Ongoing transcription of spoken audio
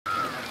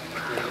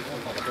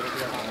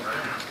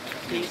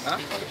He's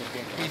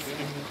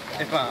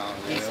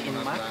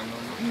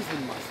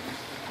in must.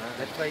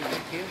 That's why he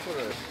came for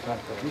us.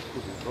 This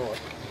could be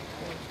brought.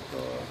 So,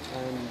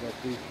 and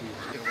this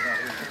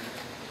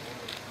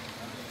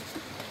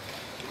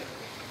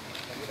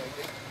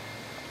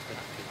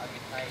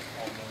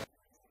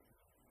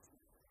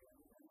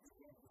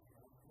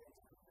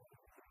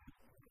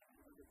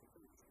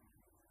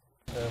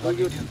what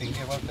do you think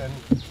about an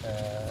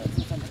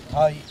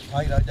high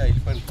Raja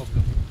elephant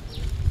problem?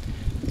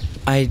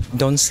 I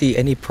don't see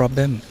any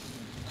problem.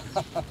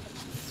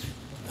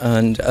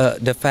 And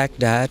the fact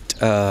that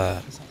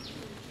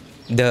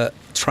the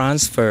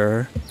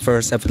transfer,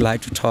 first I would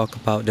like to talk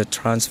about the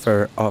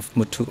transfer of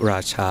Muthu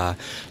Raja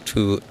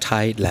to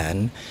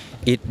Thailand.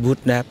 It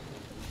would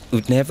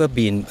never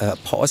been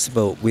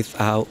possible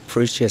without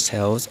precious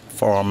help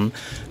from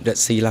the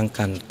Sri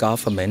Lankan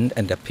government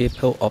and the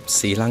people of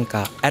Sri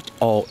Lanka at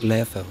all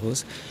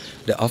levels.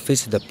 The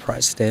office of the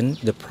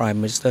president, the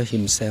prime minister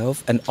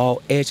himself, and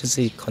all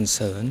agencies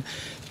concerned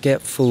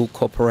gave full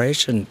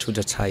cooperation to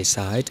the Thai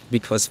side,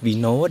 because we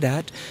know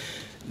that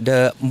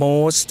the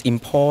most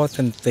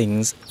important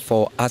things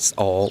for us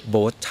all,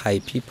 both Thai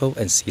people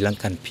and Sri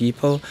Lankan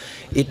people,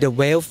 is the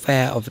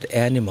welfare of the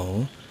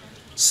animal.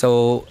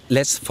 So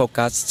let's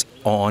focus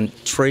on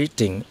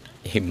treating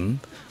him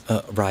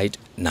right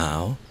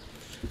now.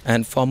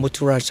 And for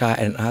Muthu Raja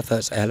and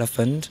others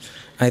elephant,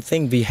 I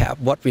think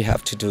what we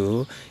have to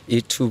do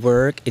is to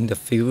work in the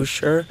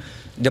future.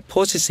 The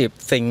positive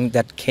thing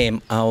that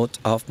came out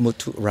of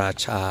Muthu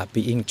Raja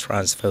being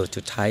transferred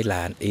to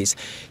Thailand is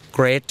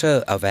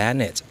greater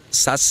awareness,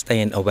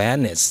 sustained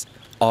awareness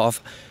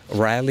of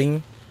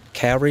rallying,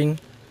 caring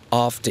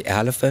of the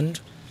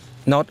elephant,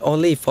 not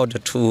only for the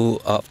two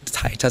of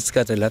Thai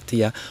Tusker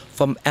Tilapia,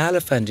 from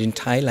elephant in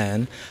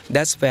Thailand.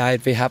 That's why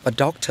we have a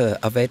doctor,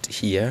 a vet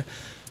here.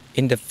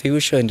 In the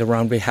future, in the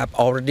round, we have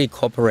already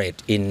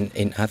cooperated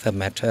in other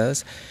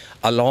matters.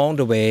 Along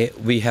the way,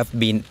 we have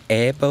been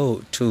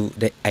able to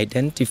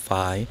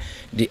identify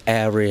the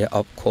area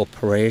of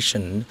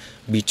cooperation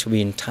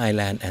between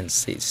Thailand and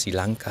Sri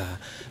Lanka.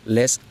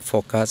 Let's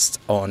focus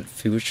on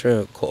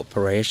future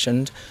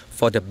cooperation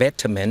for the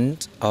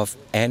betterment of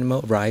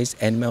animal rights,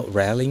 animal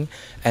rallying,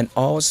 and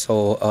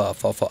also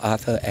for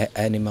other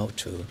animals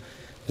too.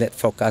 Let's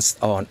focus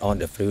on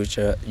the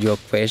future. Your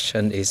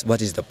question is,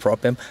 what is the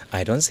problem?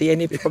 I don't see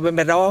any problem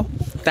at all.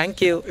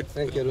 Thank you.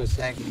 Thank you.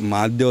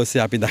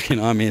 මාධ්‍යෝස්සේ අපි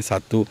දකිනවා මේ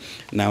සත්තු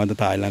නැවත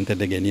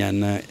තායිලන්තයට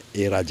ගෙනියන්න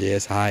ඒ රජය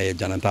සහ ඒ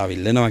ජනතාව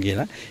ඉල්ලනවා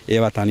කියලා.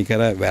 ඒවා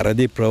තනිකර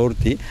වැරදි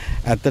ප්‍රවෘත්ති.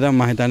 ඇත්තටම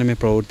මම හිතන්නේ මේ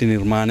ප්‍රවෘත්ති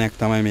නිර්මාණයක්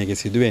තමයි මේකේ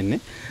සිදු වෙන්නේ.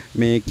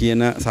 මේ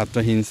කියන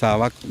සත්ව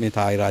හිංසාවක් මේ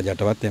තායි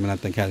රාජයටවත් එහෙම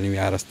නැත්නම් කැලණි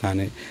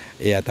විහාරස්ථානයේ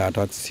ඒ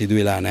ඇතාටවත් සිදු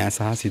වෙලා නැහැ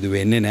සහ සිදු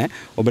වෙන්නේ නැහැ.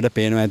 ඔබට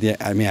පේනවා ඇති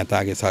මේ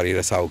ඇතාගේ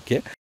ශරීර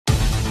සෞඛ්‍ය